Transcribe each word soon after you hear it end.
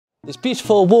This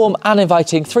beautiful, warm and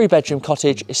inviting 3-bedroom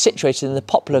cottage is situated in the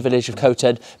popular village of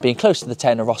Coton, being close to the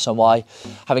town of Ross-on-Wye,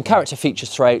 having character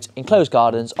features throughout, enclosed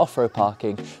gardens, off-road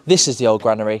parking. This is the Old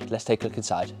Granary. Let's take a look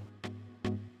inside.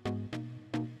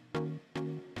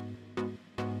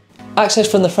 Access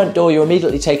from the front door, you're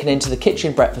immediately taken into the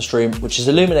kitchen breakfast room, which is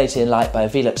illuminated in light by a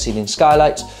Velux ceiling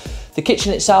skylight. The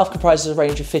kitchen itself comprises a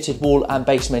range of fitted wall and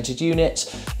base mounted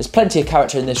units. There's plenty of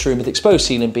character in this room with exposed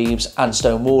ceiling beams and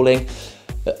stone walling.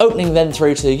 Opening then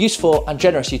through to the useful and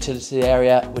generous utility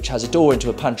area, which has a door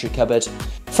into a pantry cupboard.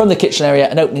 From the kitchen area,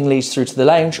 an opening leads through to the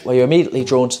lounge, where you're immediately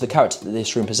drawn to the character that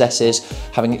this room possesses,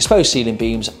 having exposed ceiling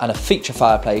beams and a feature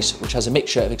fireplace, which has a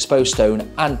mixture of exposed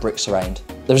stone and brick surround.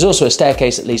 There is also a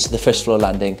staircase that leads to the first floor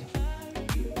landing.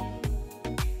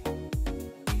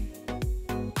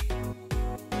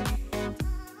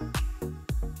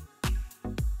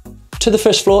 To the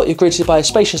first floor, you're greeted by a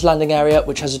spacious landing area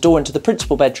which has a door into the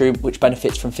principal bedroom, which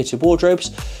benefits from fitted wardrobes.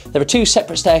 There are 2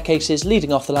 separate staircases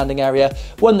leading off the landing area,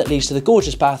 one that leads to the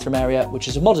gorgeous bathroom area, which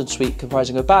is a modern suite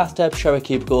comprising of a bathtub, shower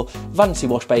cubicle, vanity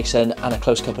wash basin and a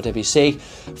close couple WC.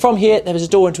 From here, there is a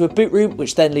door into a boot room,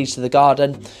 which then leads to the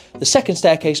garden. The second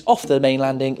staircase off the main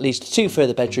landing leads to 2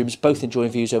 further bedrooms, both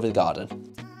enjoying views over the garden.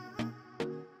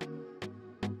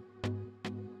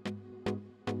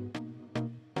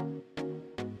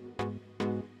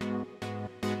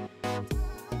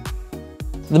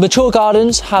 The mature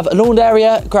gardens have a lawn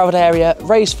area, gravelled area,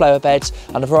 raised flower beds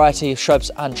and a variety of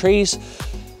shrubs and trees.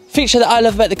 Feature that I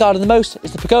love about the garden the most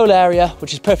is the pergola area,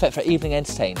 which is perfect for evening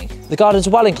entertaining. The gardens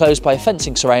are well enclosed by a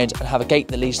fencing surround and have a gate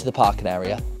that leads to the parking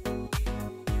area.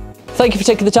 Thank you for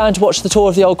taking the time to watch the tour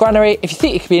of the Old Granary. If you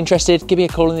think you could be interested, give me a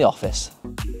call in the office.